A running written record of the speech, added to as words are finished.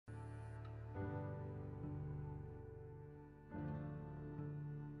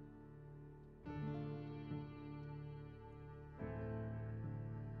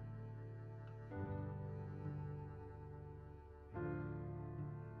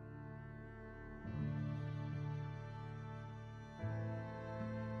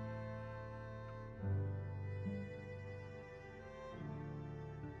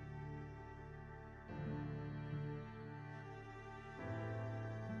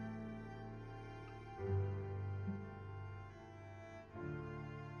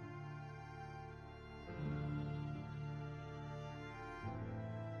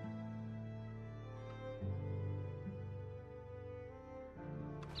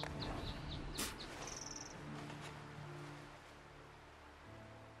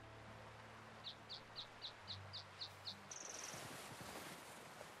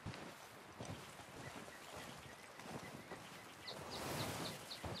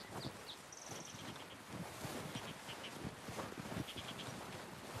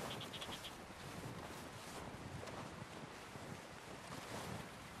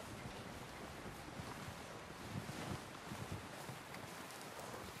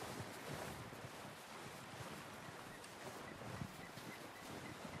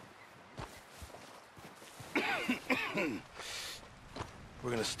We're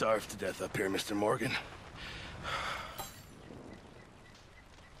gonna starve to death up here, Mr. Morgan.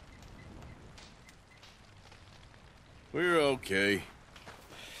 We're okay.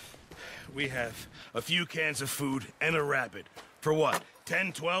 We have a few cans of food and a rabbit. For what,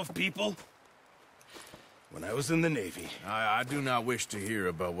 10, 12 people? When I was in the Navy... I do not wish to hear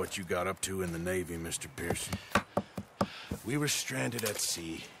about what you got up to in the Navy, Mr. Pearson. We were stranded at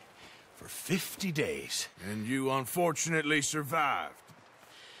sea for 50 days. And you unfortunately survived.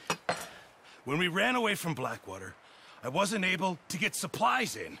 When we ran away from Blackwater, I wasn't able to get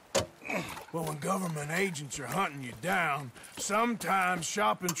supplies in. Well, when government agents are hunting you down, sometimes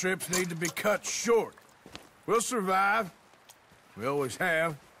shopping trips need to be cut short. We'll survive. We always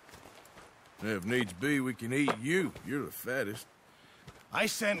have. If needs be, we can eat you. You're the fattest. I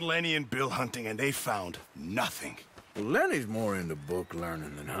sent Lenny and Bill hunting, and they found nothing. Well, Lenny's more into book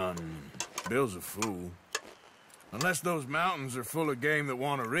learning than hunting. Bill's a fool. Unless those mountains are full of game that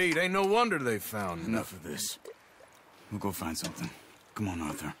want to read, ain't no wonder they found Enough of this. We'll go find something. Come on,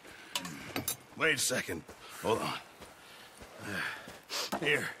 Arthur. Wait a second. Hold on.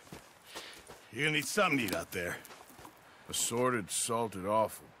 Here. You're gonna need something to eat out there. Assorted, salted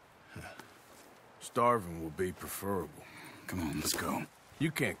offal. Starving will be preferable. Come on, let's go.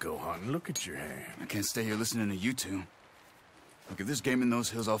 You can't go hunting. Look at your hand. I can't stay here listening to you two. Look, if there's game in those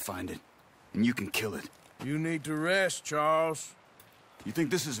hills, I'll find it. And you can kill it. You need to rest, Charles. You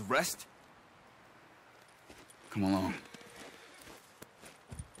think this is rest? Come along.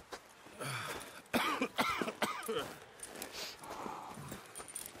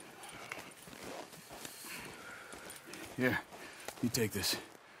 Here, you take this.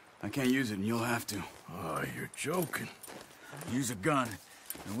 I can't use it, and you'll have to. Oh, you're joking. Use a gun,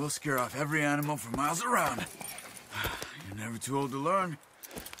 and we'll scare off every animal for miles around. You're never too old to learn,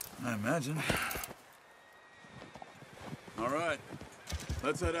 I imagine. All right,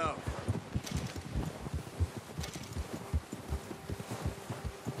 let's head out.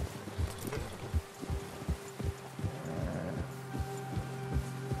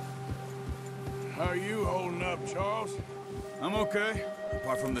 How are you holding up, Charles? I'm okay,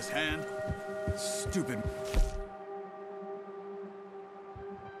 apart from this hand. Stupid.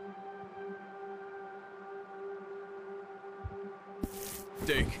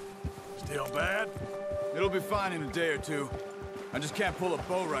 Dake. Still bad? It'll be fine in a day or two. I just can't pull a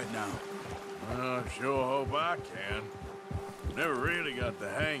bow right now. I sure hope I can. Never really got the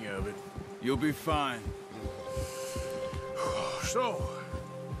hang of it. You'll be fine. So,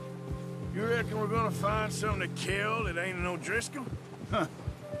 you reckon we're gonna find something to kill that ain't no Driscoll? Huh.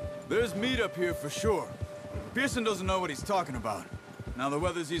 There's meat up here for sure. Pearson doesn't know what he's talking about. Now the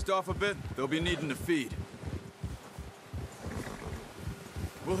weather's eased off a bit, they'll be needing to feed.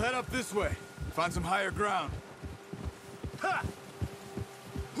 We'll head up this way, find some higher ground. Ha!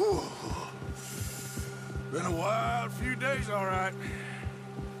 Whew. Been a wild few days, all right.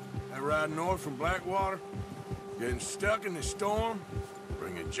 That ride north from Blackwater, getting stuck in the storm,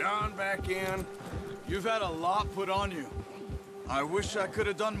 bringing John back in. You've had a lot put on you. I wish I could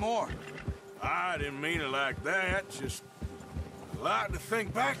have done more. I didn't mean it like that, just a lot to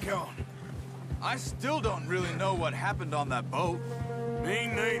think back on. I still don't really know what happened on that boat. Me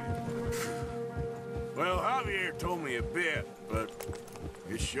neither. Well, Javier told me a bit, but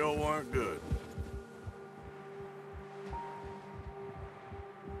it sure weren't good.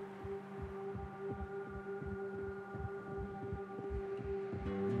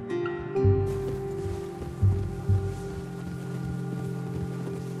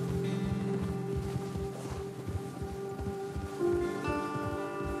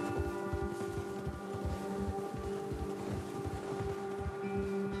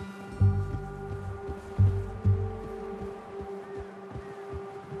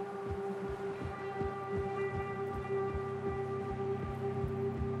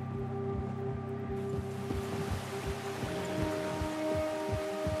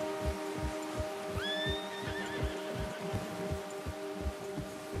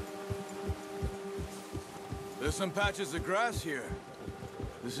 There's some patches of grass here.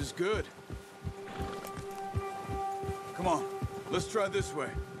 This is good. Come on, let's try this way.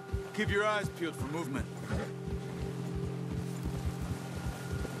 Keep your eyes peeled for movement.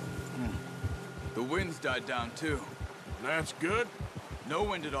 The wind's died down too. That's good. No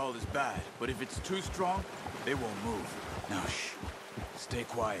wind at all is bad, but if it's too strong, they won't move. Now shh, stay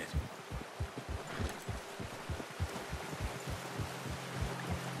quiet.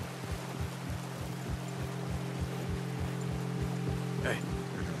 Hey,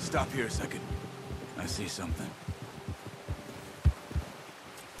 stop here a second. I see something.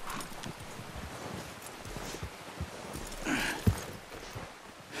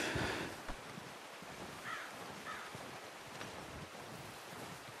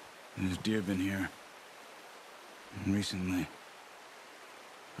 There's deer been here. Recently.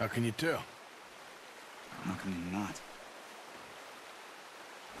 How can you tell? How can you not?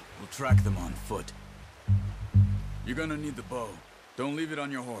 We'll track them on foot. You're gonna need the bow. Don't leave it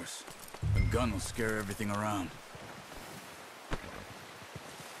on your horse. The gun will scare everything around.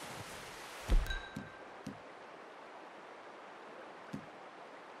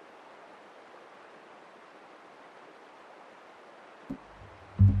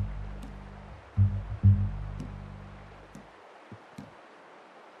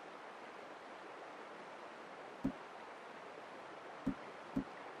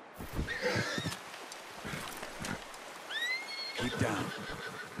 Keep down.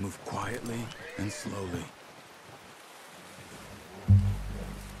 Move quietly and slowly.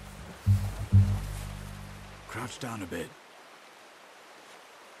 Crouch down a bit.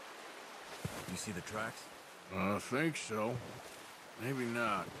 You see the tracks? I think so. Maybe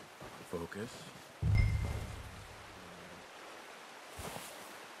not. Focus.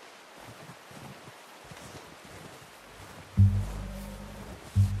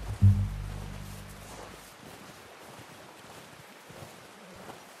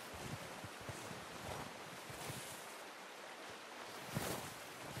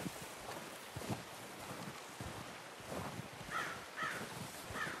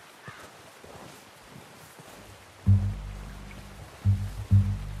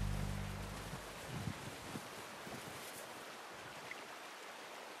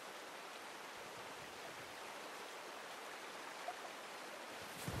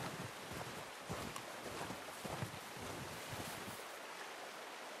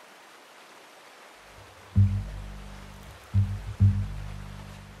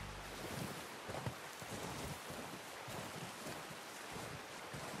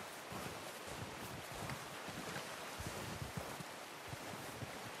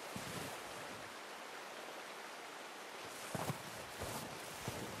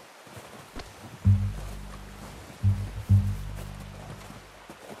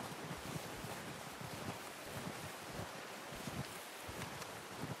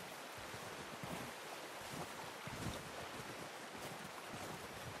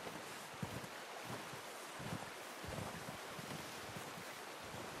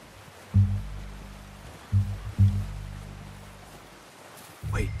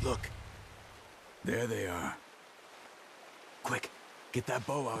 Wait, look. There they are. Quick, get that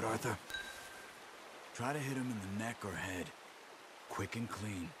bow out, Arthur. Try to hit him in the neck or head. Quick and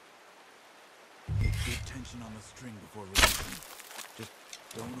clean. Get good tension on the string before releasing. Just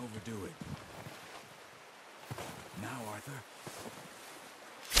don't overdo it. Now, Arthur.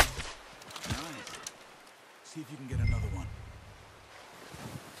 Nice. See if you can get another one.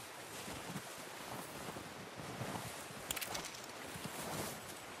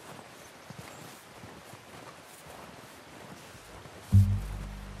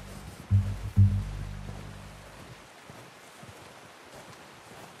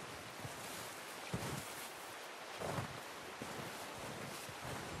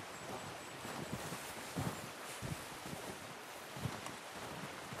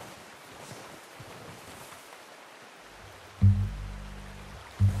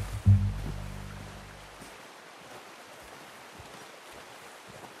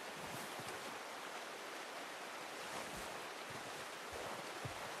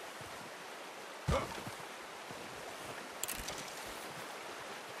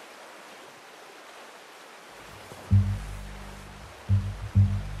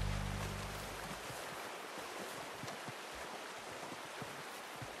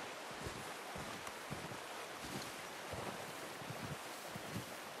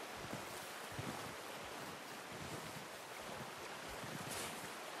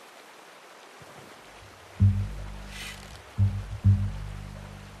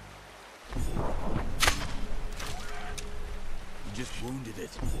 Just wounded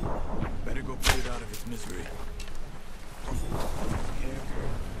it. Better go put it out of its misery. Careful.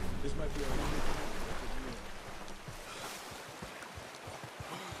 This might be our only chance.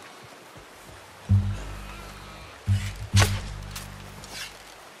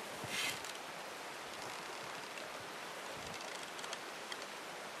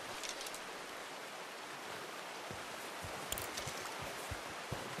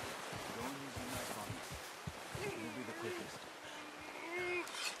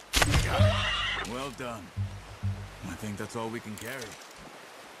 Well done. I think that's all we can carry.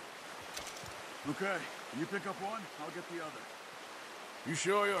 Okay, you pick up one, I'll get the other. You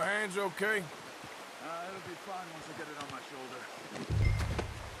sure your hand's okay? It'll be fine once I get it on my shoulder.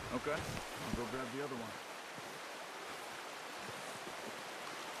 Okay, I'll go grab the other one.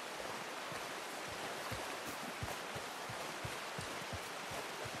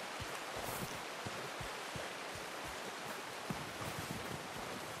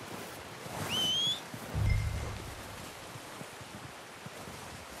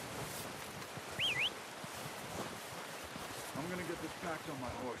 packed on my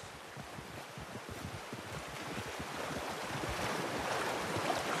horse.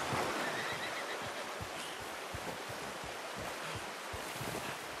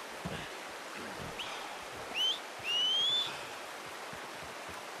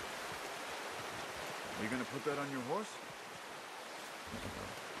 Are you gonna put that on your horse?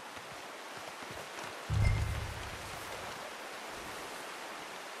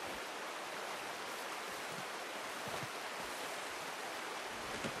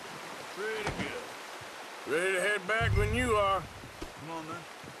 Pretty good. Ready to head back when you are. Come on, then.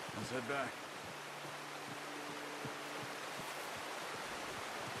 Let's head back.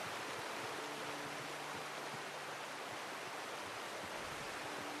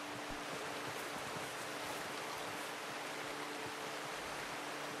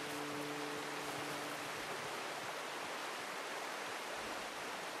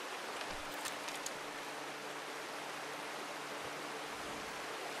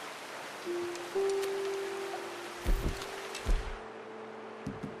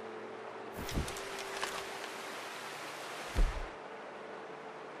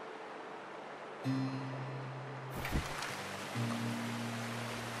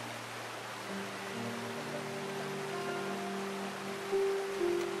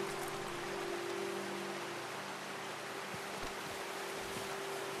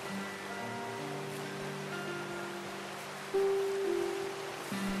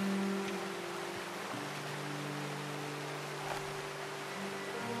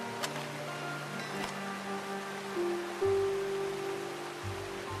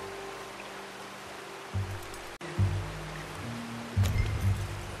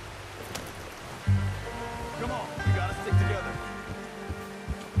 Come on, we gotta stick together.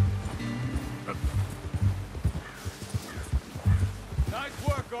 Nice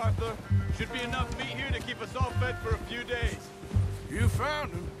work, Arthur. Should be enough meat here to keep us all fed for a few days. You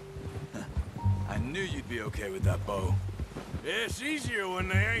found him. I knew you'd be okay with that bow. It's easier when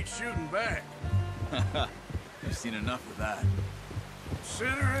they ain't shooting back. You've seen enough of that.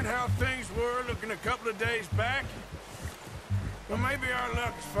 Considering how things were looking a couple of days back, well, maybe our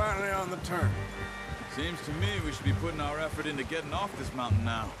luck is finally on the turn. Seems to me we should be putting our effort into getting off this mountain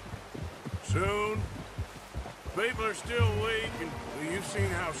now. Soon. People are still weak, and well, you've seen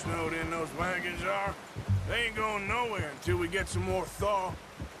how snowed in those wagons are. They ain't going nowhere until we get some more thaw.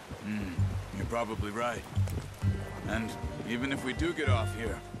 You're probably right. And even if we do get off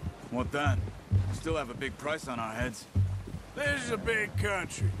here, what then? We still have a big price on our heads. This is a big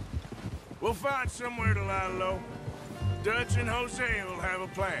country. We'll find somewhere to lie low. Dutch and Jose will have a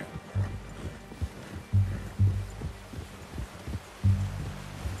plan.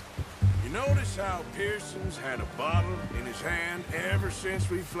 You notice how Pearson's had a bottle in his hand ever since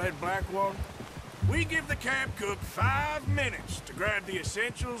we fled Blackwater? We give the camp cook 5 minutes to grab the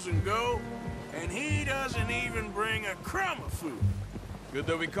essentials and go, and he doesn't even bring a crumb of food. Good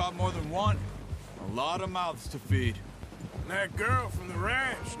that we caught more than one. A lot of mouths to feed. And that girl from the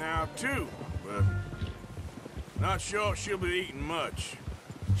ranch now, too, but not sure she'll be eating much.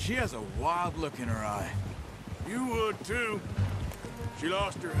 She has a wild look in her eye. You would, too. She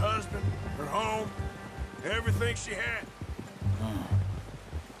lost her husband, her home, everything she had.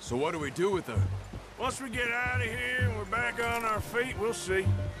 So what do we do with her? Once we get out of here and we're back on our feet, we'll see.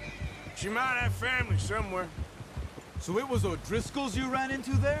 She might have family somewhere. So it was O'Driscoll's you ran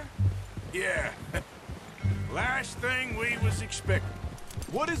into there? Yeah. Last thing we was expecting.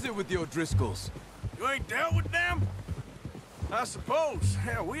 What is it with the O'Driscolls? You ain't dealt with them? I suppose.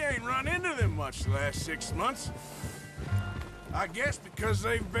 Hell, we ain't run into them much the last 6 months. I guess because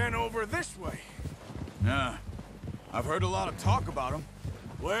they've been over this way. Yeah. I've heard a lot of talk about them.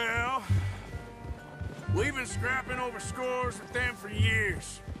 Well, we've been scrapping over scores with them for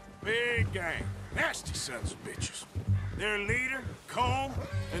years. Big gang. Nasty sons of bitches. Their leader, Combe,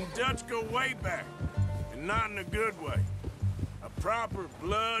 and Dutch go way back. And not in a good way. A proper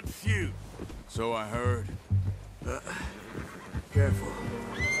blood feud. So I heard. Careful.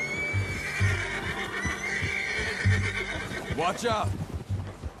 Watch out!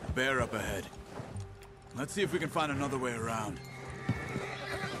 Bear up ahead. Let's see if we can find another way around.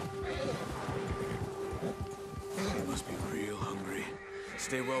 You must be real hungry.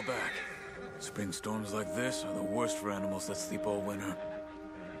 Stay well back. Spring storms like this are the worst for animals that sleep all winter.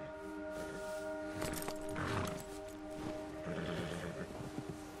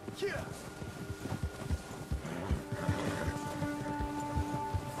 Yeah.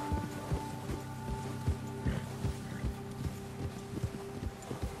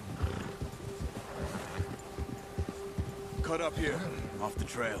 Cut up here, off the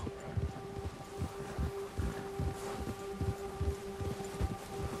trail.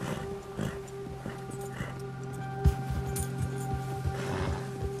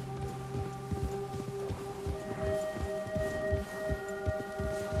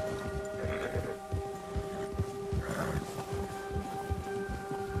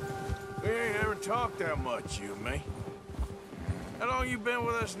 don't talk that much, you and me. How long you been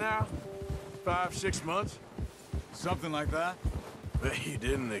with us now? 5, 6 months? Something like that? Bet you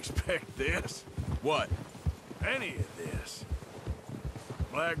didn't expect this. What? Any of this.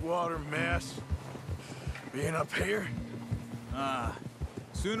 Blackwater mess. Being up here?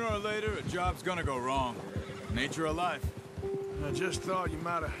 Sooner or later, a job's gonna go wrong. Nature of life. I just thought you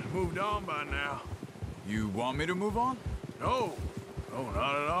might have moved on by now. You want me to move on? No. No,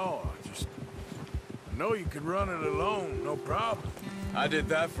 not at all. I know you could run it alone, no problem. I did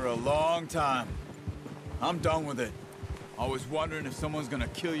that for a long time. I'm done with it. Always wondering if someone's gonna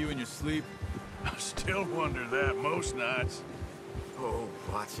kill you in your sleep. I still wonder that most nights. Oh,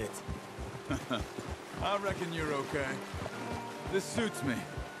 watch it. I reckon you're okay. This suits me.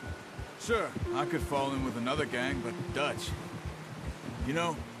 Sure, I could fall in with another gang, but Dutch... You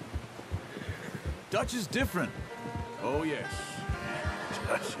know, Dutch is different. Oh, yes.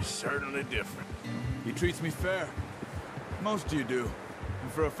 Dutch is certainly different. He treats me fair. Most of you do.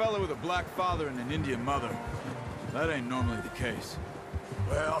 And for a fellow with a black father and an Indian mother, that ain't normally the case.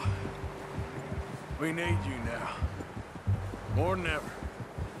 Well, we need you now. More than ever.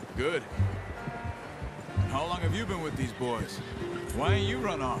 Good. And how long have you been with these boys? Why ain't you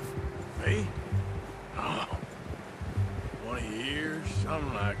run off? Me? Oh, 20 years,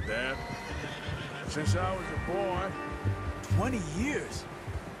 something like that. Since I was a boy. 20 years?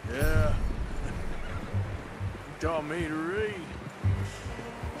 Yeah. He taught me to read.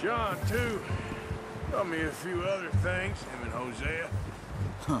 John, too. Taught me a few other things, him and Hosea.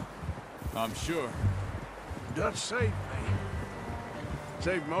 Huh. I'm sure. Dutch saved me.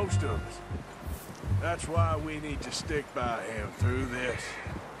 Saved most of us. That's why we need to stick by him through this.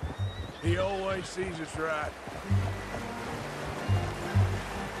 He always sees us right.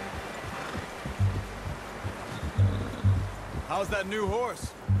 How's that new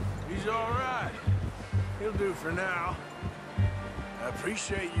horse? He's all right. He'll do for now. I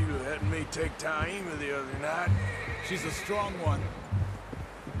appreciate you letting me take Taima the other night. She's a strong one.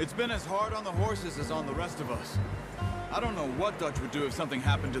 It's been as hard on the horses as on the rest of us. I don't know what Dutch would do if something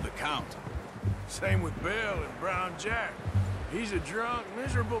happened to the Count. Same with Bill and Brown Jack. He's a drunk,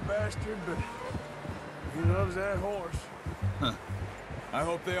 miserable bastard, but he loves that horse. Huh. I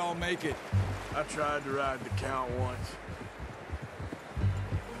hope they all make it. I tried to ride the Count once.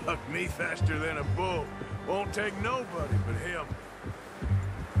 Bucked me faster than a bull. Won't take nobody but him.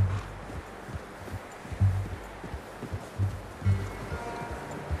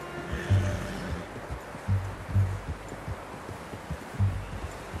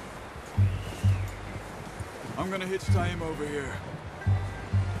 I'm gonna hitch Taima over here.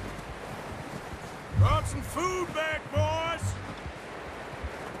 Brought some food back, boys!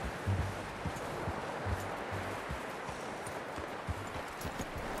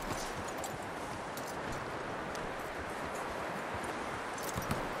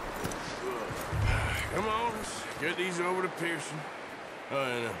 Come on, let's get these over to Pearson. Oh,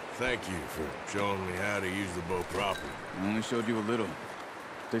 and thank you for showing me how to use the bow properly. I only showed you a little.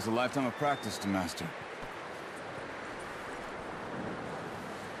 Takes a lifetime of practice to master.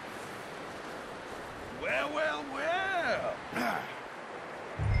 Well, well, well.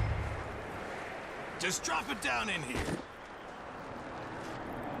 Just drop it down in here.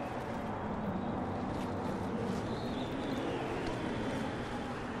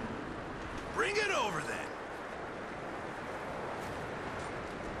 Bring it over then.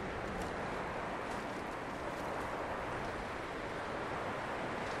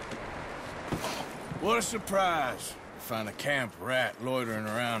 What a surprise. Find a camp rat loitering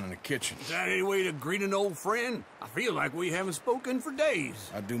around in the kitchen. Is that any way to greet an old friend? I feel like we haven't spoken for days.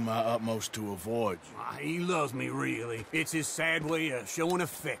 I do my utmost to avoid you. He loves me, really. It's his sad way of showing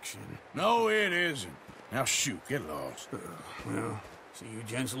affection. No, it isn't. Now shoot, get lost. Well, see you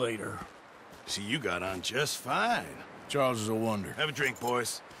gents later. See, you got on just fine. Charles is a wonder. Have a drink,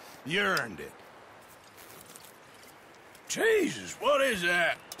 boys. You earned it. Jesus, what is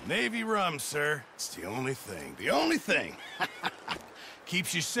that? Navy rum, sir. It's the only thing. The only thing.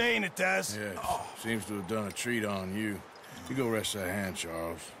 Keeps you sane, it does. Yes, seems to have done a treat on you. You go rest that hand,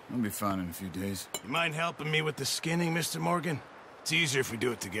 Charles. I'll be fine in a few days. You mind helping me with the skinning, Mr. Morgan? It's easier if we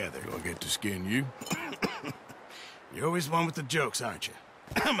do it together. Do I get to skin you? You're always one with the jokes, aren't you?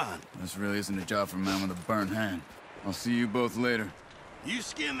 Come on. This really isn't a job for a man with a burnt hand. I'll see you both later. You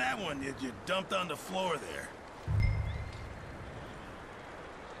skinned that one that you dumped on the floor there.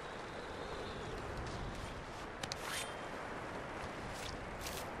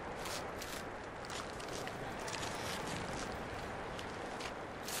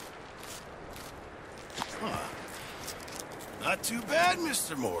 Not too bad,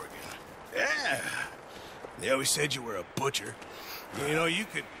 Mr. Morgan. Yeah. They always said you were a butcher. You know, you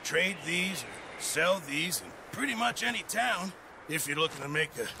could trade these or sell these in pretty much any town. If you're looking to make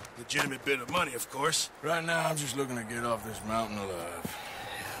a legitimate bit of money, of course. Right now, I'm just looking to get off this mountain alive.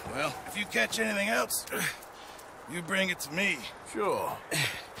 Well, if you catch anything else, you bring it to me. Sure.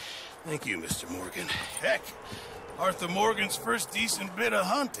 Thank you, Mr. Morgan. Heck, Arthur Morgan's first decent bit of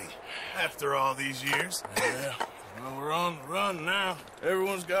hunting after all these years. Yeah, well, we're on the run now.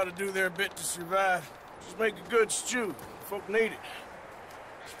 Everyone's got to do their bit to survive. Just make a good stew. Folk need it.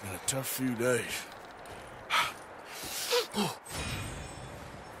 It's been a tough few days.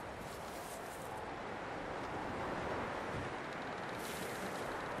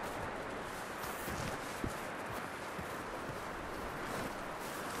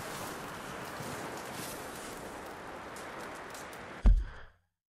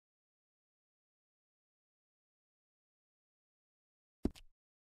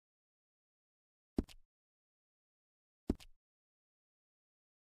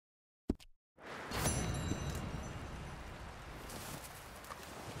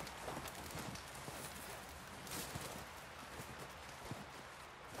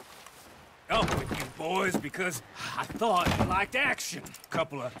 Up with you boys because I thought you liked action.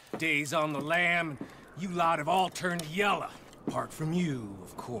 Couple of days on the lam, and you lot have all turned yellow. Apart from you,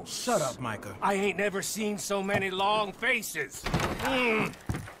 of course. Shut up, Micah. I ain't never seen so many long faces. I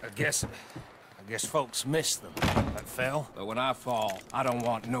guess folks miss them. That fell. But when I fall, I don't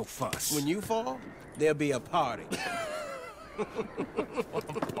want no fuss. When you fall, there'll be a party.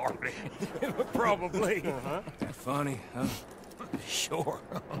 Party. Probably. That funny, huh? Sure.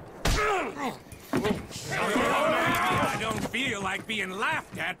 I don't feel like being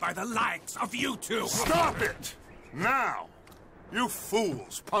laughed at by the likes of you two. Stop it! Now! You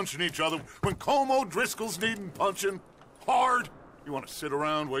fools punching each other when Como Driscoll's needing punching. Hard! You want to sit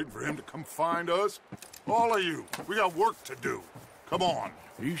around waiting for him to come find us? All of you, we got work to do. Come on.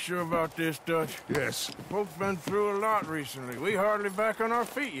 Are you sure about this, Dutch? Yes. Folks been through a lot recently. We hardly back on our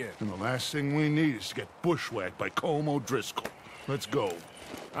feet yet. And the last thing we need is to get bushwhacked by Como Driscoll. Let's go.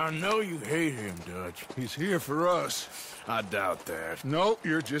 I know you hate him, Dutch. He's here for us. I doubt that. No,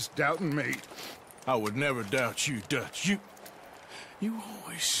 you're just doubting me. I would never doubt you, Dutch. You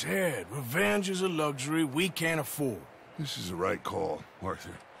always said revenge is a luxury we can't afford. This is the right call,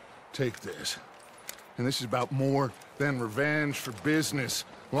 Arthur. Take this. And this is about more than revenge for business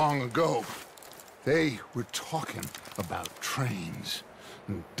long ago. They were talking about trains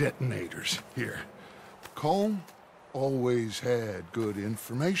and detonators here. Colm always had good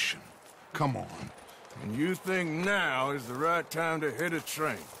information. Come on. And you think now is the right time to hit a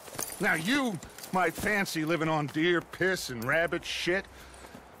train? Now you might fancy living on deer piss and rabbit shit.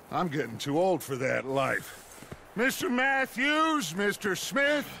 I'm getting too old for that life. Mr. Matthews, Mr.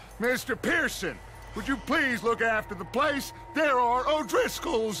 Smith, Mr. Pearson, would you please look after the place? There are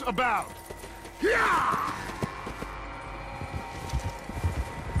O'Driscolls about. Yeah!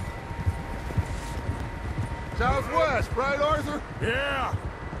 Southwest, right, Arthur? Yeah.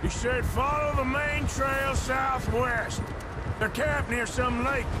 He said follow the main trail southwest. They're camped near some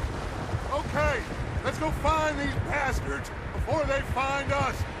lake. Okay, let's go find these bastards before they find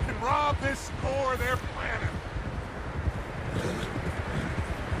us and rob this store they're planning.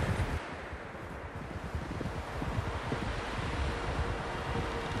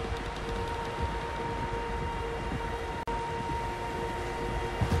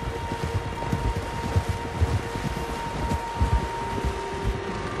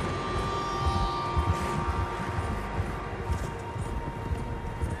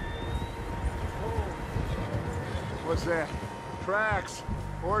 What's that? Tracks.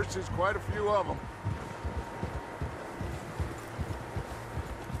 Horses, quite a few of them.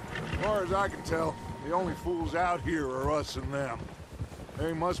 As far as I can tell, the only fools out here are us and them.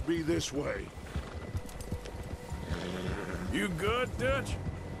 They must be this way. You good, Dutch?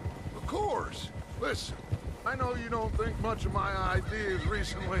 Of course. Listen, I know you don't think much of my ideas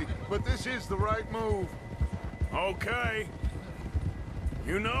recently, but this is the right move. Okay.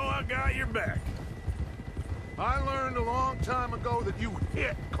 You know I got your back. I learned a long time ago that you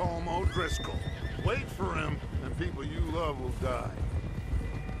hit Colm O'Driscoll. Wait for him, and people you love will die.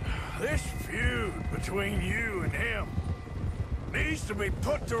 This feud between you and him needs to be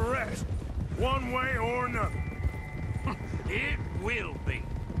put to rest, one way or another. It will be.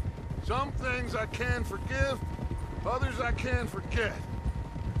 Some things I can forgive, others I can forget.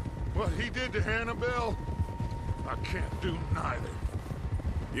 What he did to Annabelle, I can't do neither.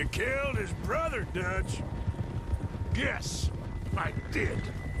 You killed his brother, Dutch. Yes, I did.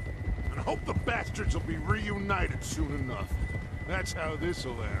 And I hope the bastards will be reunited soon enough. That's how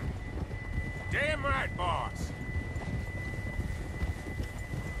this'll end. Damn right, boss.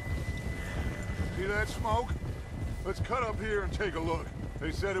 See that smoke? Let's cut up here and take a look.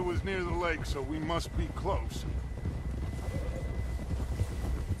 They said it was near the lake, so we must be close.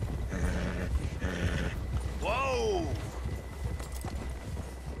 Whoa!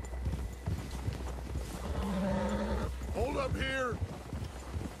 Hold up here.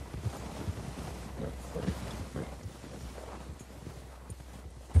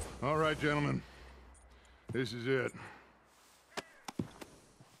 All right, gentlemen. This is it.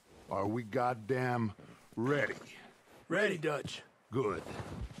 Are we goddamn ready? Ready, Dutch. Good.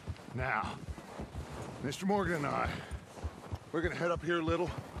 Now, Mr. Morgan and I, we're gonna head up here a little,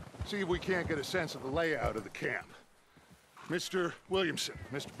 see if we can't get a sense of the layout of the camp. Mr. Williamson,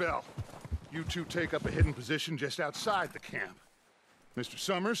 Mr. Bell, you two take up a hidden position just outside the camp. Mr.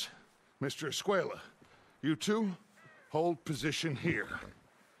 Summers, Mr. Escuela, you two hold position here.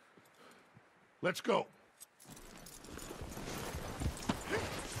 Let's go.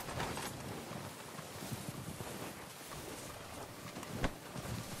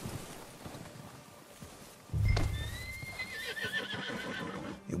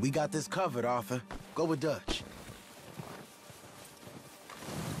 Yeah, we got this covered, Arthur. Go with Dutch.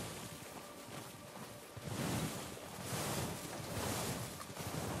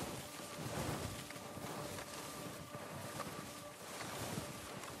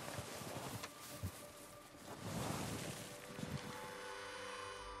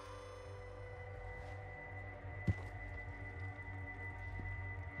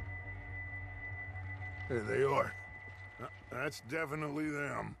 There they are. That's definitely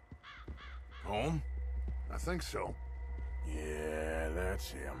them. Home? I think so. Yeah,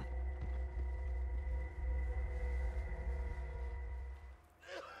 that's him.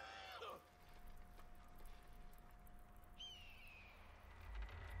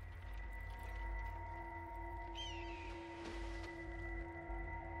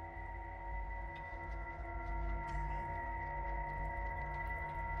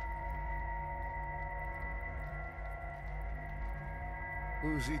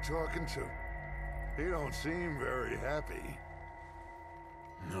 Who's he talking to? He don't seem very happy.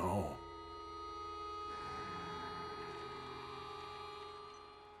 No.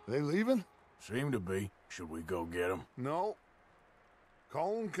 They leaving? Seem to be. Should we go get them? No.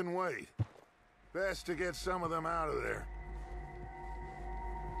 Colm can wait. Best to get some of them out of there.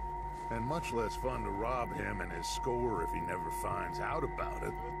 And much less fun to rob him and his score if he never finds out about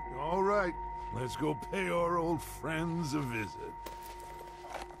it. All right, let's go pay our old friends a visit.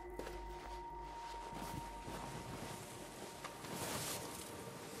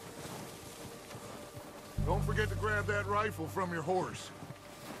 Don't forget to grab that rifle from your horse.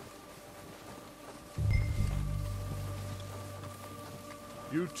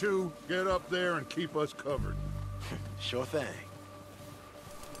 You two, get up there and keep us covered. Sure thing.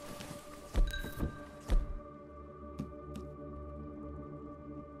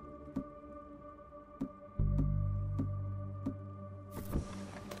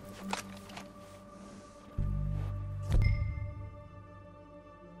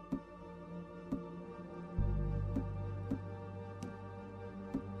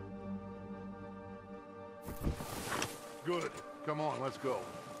 Good. Come on, let's go.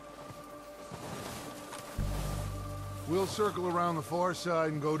 We'll circle around the far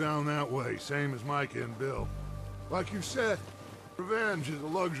side and go down that way, same as Micah and Bill. Like you said, revenge is a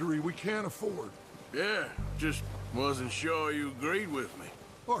luxury we can't afford. Yeah, just wasn't sure you agreed with me.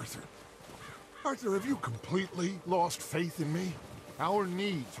 Arthur. Arthur, have you completely lost faith in me? Our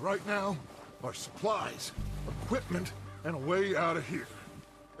needs right now are supplies, equipment, and a way out of here.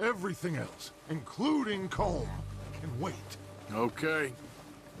 Everything else, including Colm, can wait. Okay.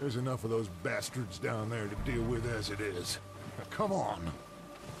 There's enough of those bastards down there to deal with as it is. Now, come on.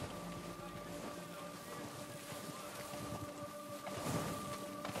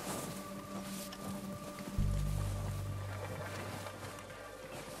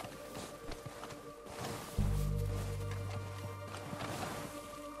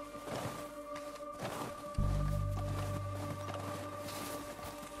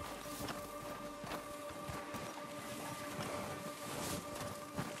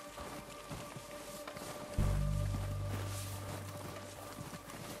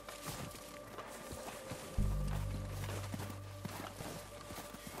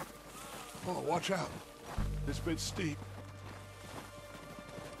 Oh, watch out. This bit's steep.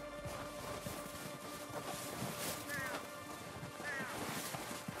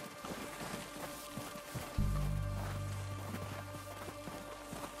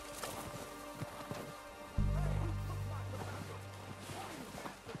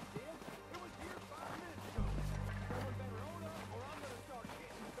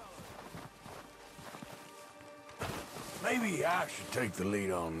 Maybe I should take the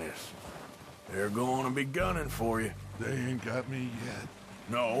lead on this. They're going to be gunning for you. They ain't got me yet.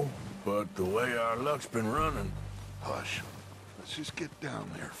 No, but the way our luck's been running... Hush. Let's just get down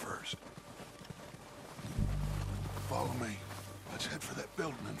there first. Follow me. Let's head for that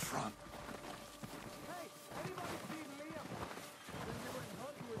building in front. Hey, anybody seen Liam? Then they were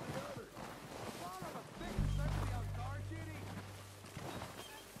hunting with the others. Son of a bitch, somebody on Star City.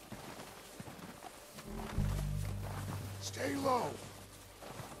 Stay low.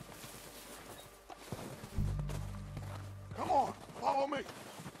 Come on, follow me.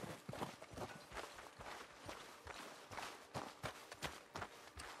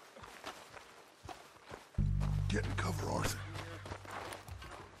 Get in cover, Arthur.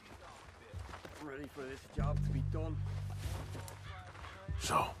 Ready for this job to be done?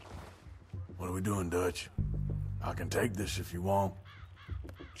 So, what are we doing, Dutch? I can take this if you want.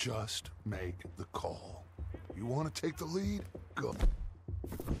 Just make the call. You want to take the lead? Go.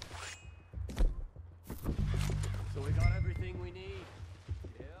 So we got everything we need?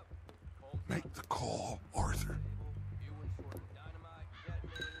 Yep. Make the call, Arthur.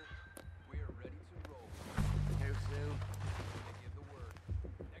 How soon?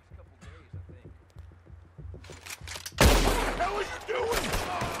 What the hell are you doing?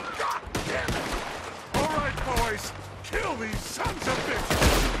 God damn it! All right, boys. Kill these sons of bitches.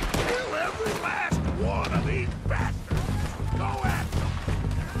 Kill every last one of these bastards. Go at them.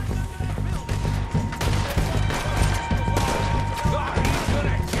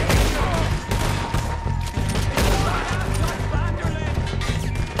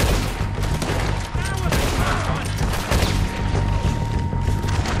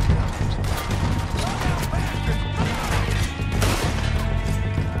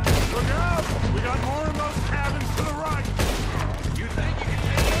 Look out! We got more in those cabins to the right. You think you can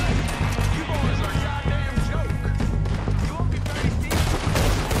take us? You boys are a goddamn joke. You won't be very deep.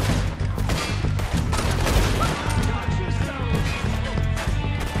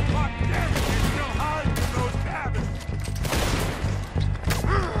 God damn it! You're still hiding in those cabins.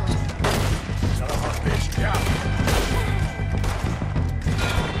 Son of a bitch, yeah.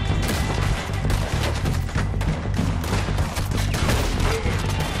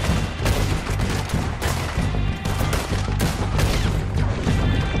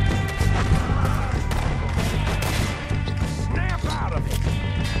 Snap out of it!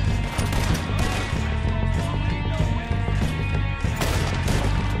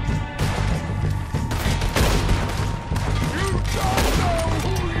 You don't know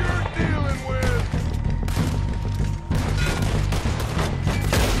who you're dealing with!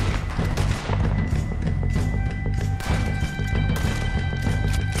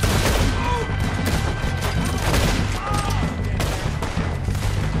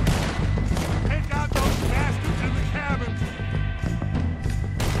 Take out those bastards in the cabin!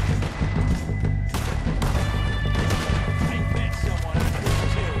 I bet someone I could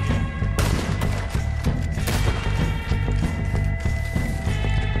kill you.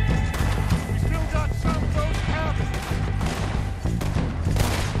 We still got some of those cabins!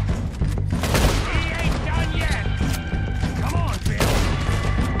 He ain't done yet. Come on, Bill.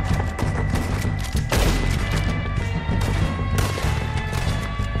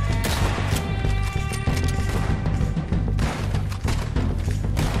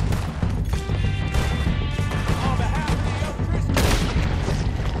 On behalf of the young prisoners.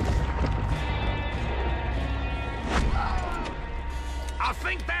 I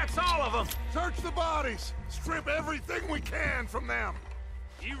think that's all of them. Search the bodies! Strip everything we can from them!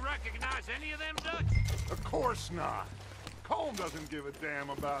 You recognize any of them, Dutch? Of course not. Colm doesn't give a damn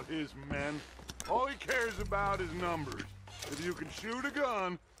about his men. All he cares about is numbers. If you can shoot a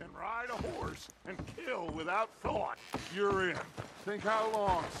gun and ride a horse and kill without thought, you're in. Think how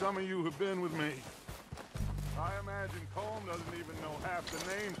long some of you have been with me. I imagine Colm doesn't even know half the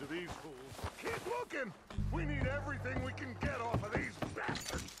names of these fools. Keep looking! We need everything we can get off of these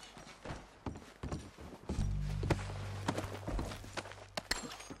bastards!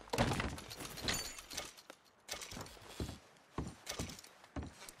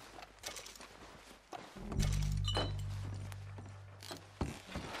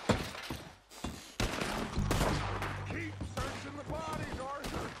 Keep searching the bodies,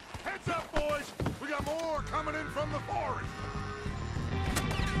 Arthur! Heads up, boys! We got more coming in from the forest!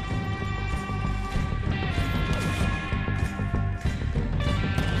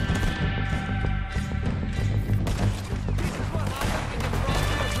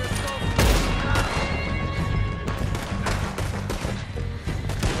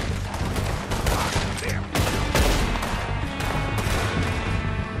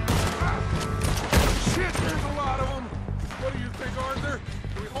 Shit, there's a lot of them! Arthur,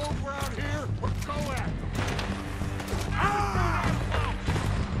 do we hold ground here or go at them?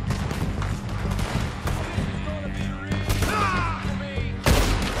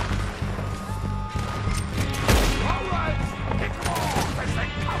 All right, pick them off as they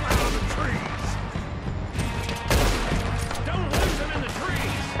come out of the trees. Don't lose them in the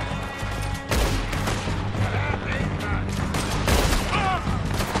trees. That ain't nice.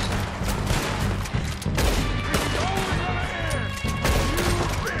 It's only gonna end. You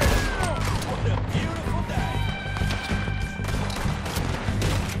bitch. What a beautiful day.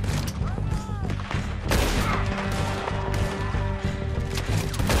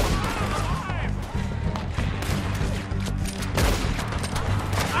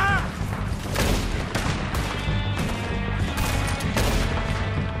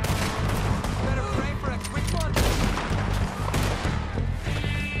 Better pray for a quick one.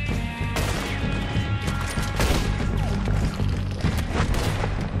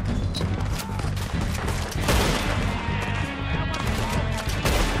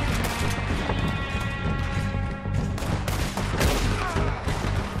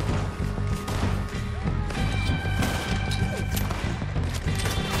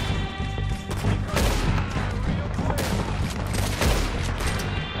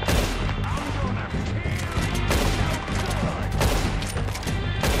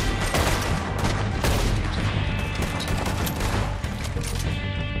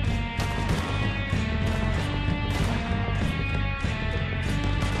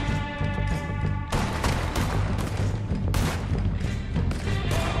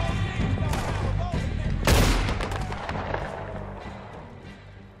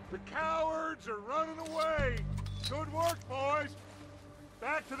 The cowards are running away. Good work, boys.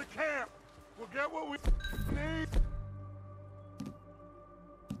 Back to the camp. We'll get what we need.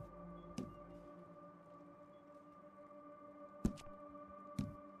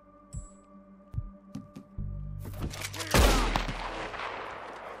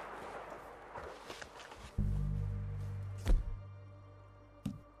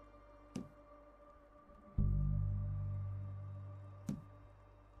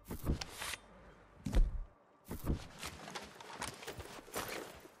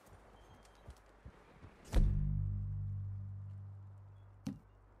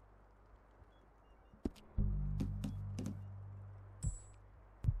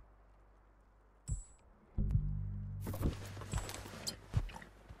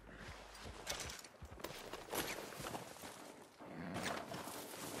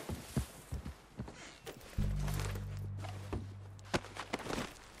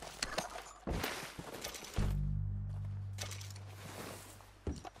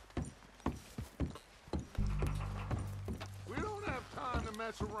 We don't have time to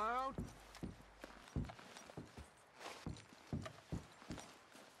mess around.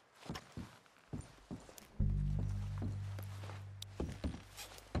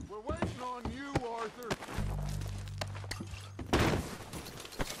 We're waiting on you, Arthur.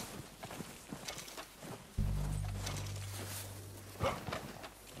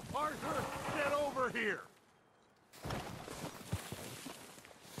 Arthur, get over here.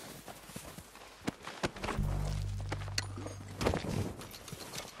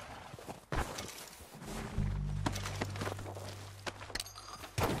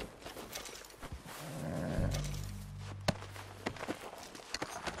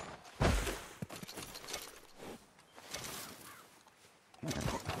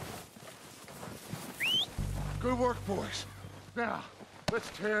 Good work, boys. Now, let's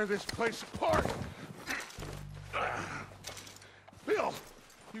tear this place apart. Bill,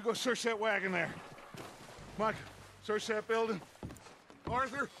 you go search that wagon there. Mike, search that building.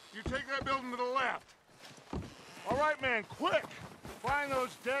 Arthur, you take that building to the left. All right, man, quick. Find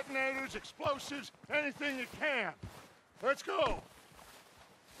those detonators, explosives, anything you can. Let's go.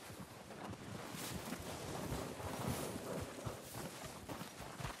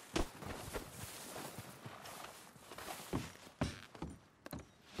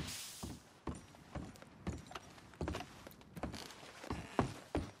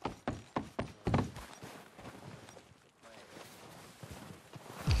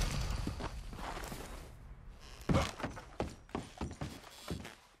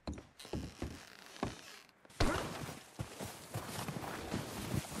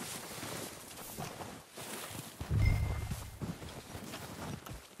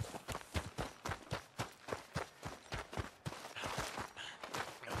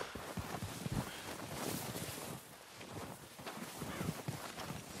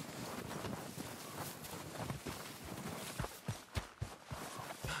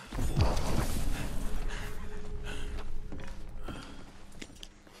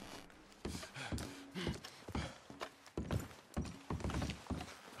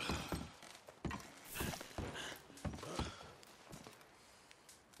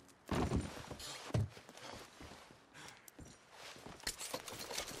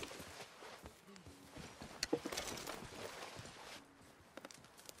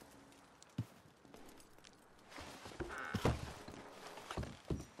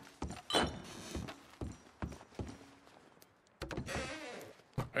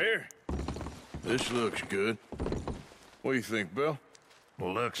 Here. This looks good. What do you think, Bill?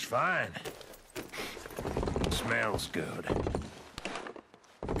 Looks fine. Smells good.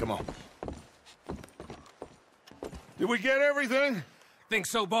 Come on. Did we get everything? Think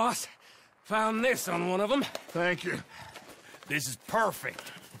so, boss? Found this on one of them. Thank you. This is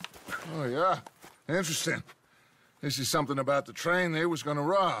perfect. Oh, yeah? Interesting. This is something about the train they was gonna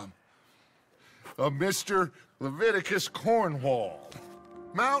rob. A Mr. Leviticus Cornwall.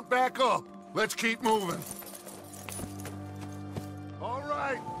 Mount back up. Let's keep moving. All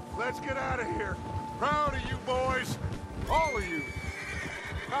right, let's get out of here. Proud of you boys. All of you.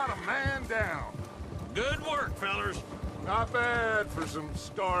 Not a man down. Good work, fellers. Not bad for some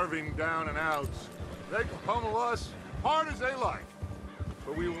starving down and outs. They can pummel us hard as they like.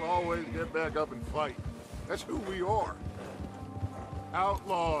 But we will always get back up and fight. That's who we are.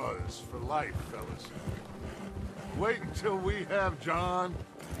 Outlaws for life, fellas. Wait until we have John,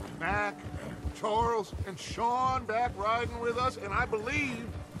 Mac, Charles, and Sean back riding with us, and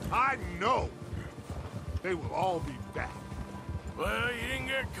I know, they will all be back. Well, you didn't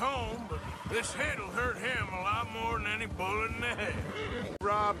get Combe, but this hit'll hurt him a lot more than any bullet in the head.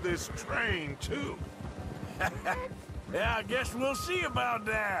 Rob this train, too. Yeah, I guess we'll see about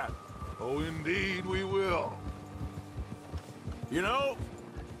that. Oh, indeed we will. You know,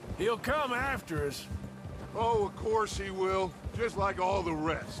 he'll come after us. Oh, of course he will, just like all the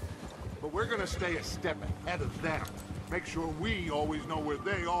rest. But we're gonna stay a step ahead of them. Make sure we always know where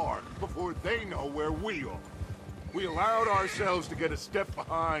they are before they know where we are. We allowed ourselves to get a step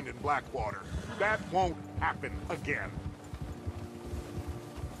behind in Blackwater. That won't happen again.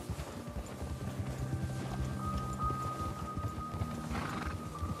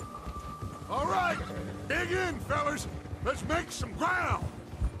 All right, dig in, fellas. Let's make some ground.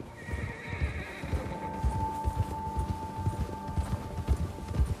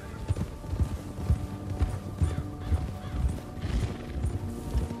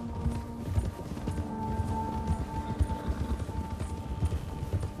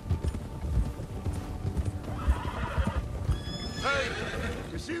 Hey,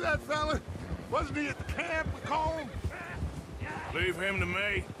 you see that fella? Wasn't he at the camp with Colm? Leave him to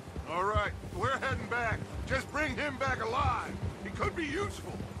me. All right, we're heading back. Just bring him back alive. He could be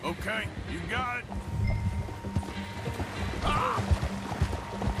useful. Okay, you got it. Ah!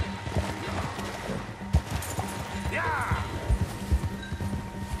 Yeah!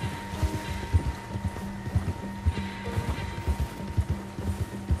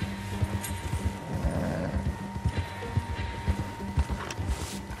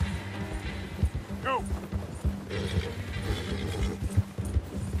 Go!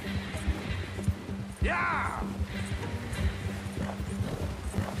 Yeah!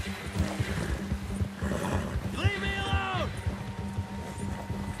 Leave me alone!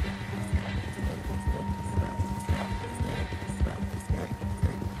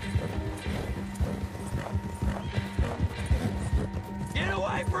 Get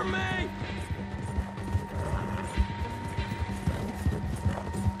away from me!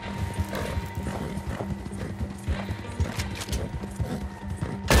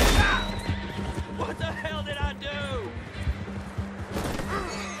 What the hell did I do?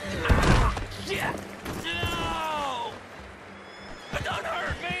 Shit! No! Don't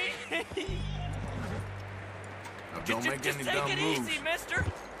hurt me! Don't make Just any take dumb it moves. easy, mister!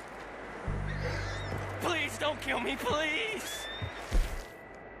 Please don't kill me, please!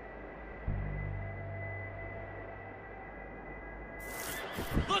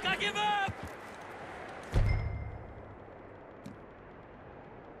 Look, I give up!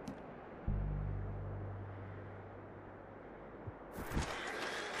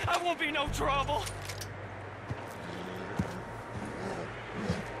 I won't be no trouble.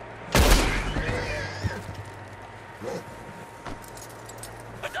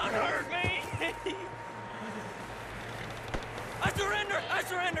 But don't hurt me. I surrender. I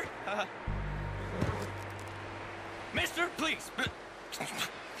surrender. Mister, please.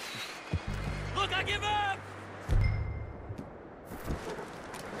 Look, I give up.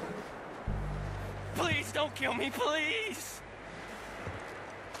 Please don't kill me, please.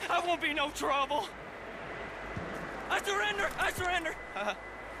 I won't be no trouble. I surrender! I surrender!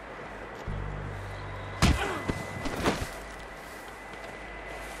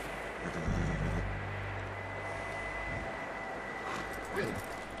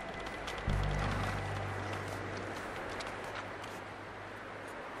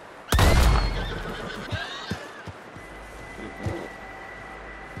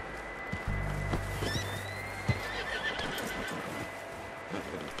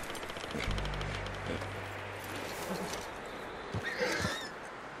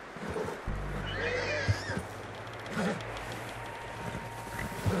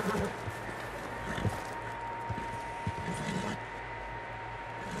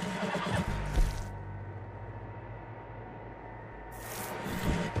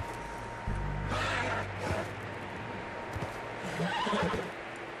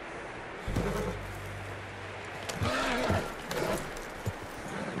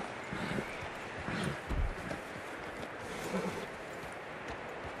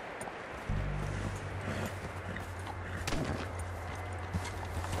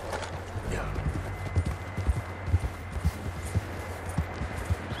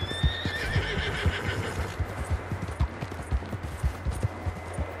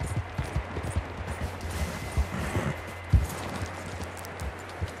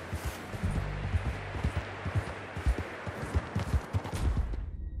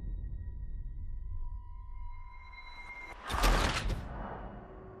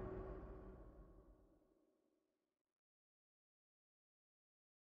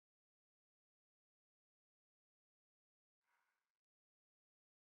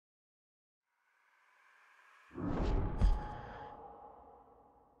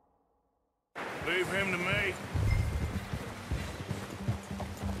 Leave him to me.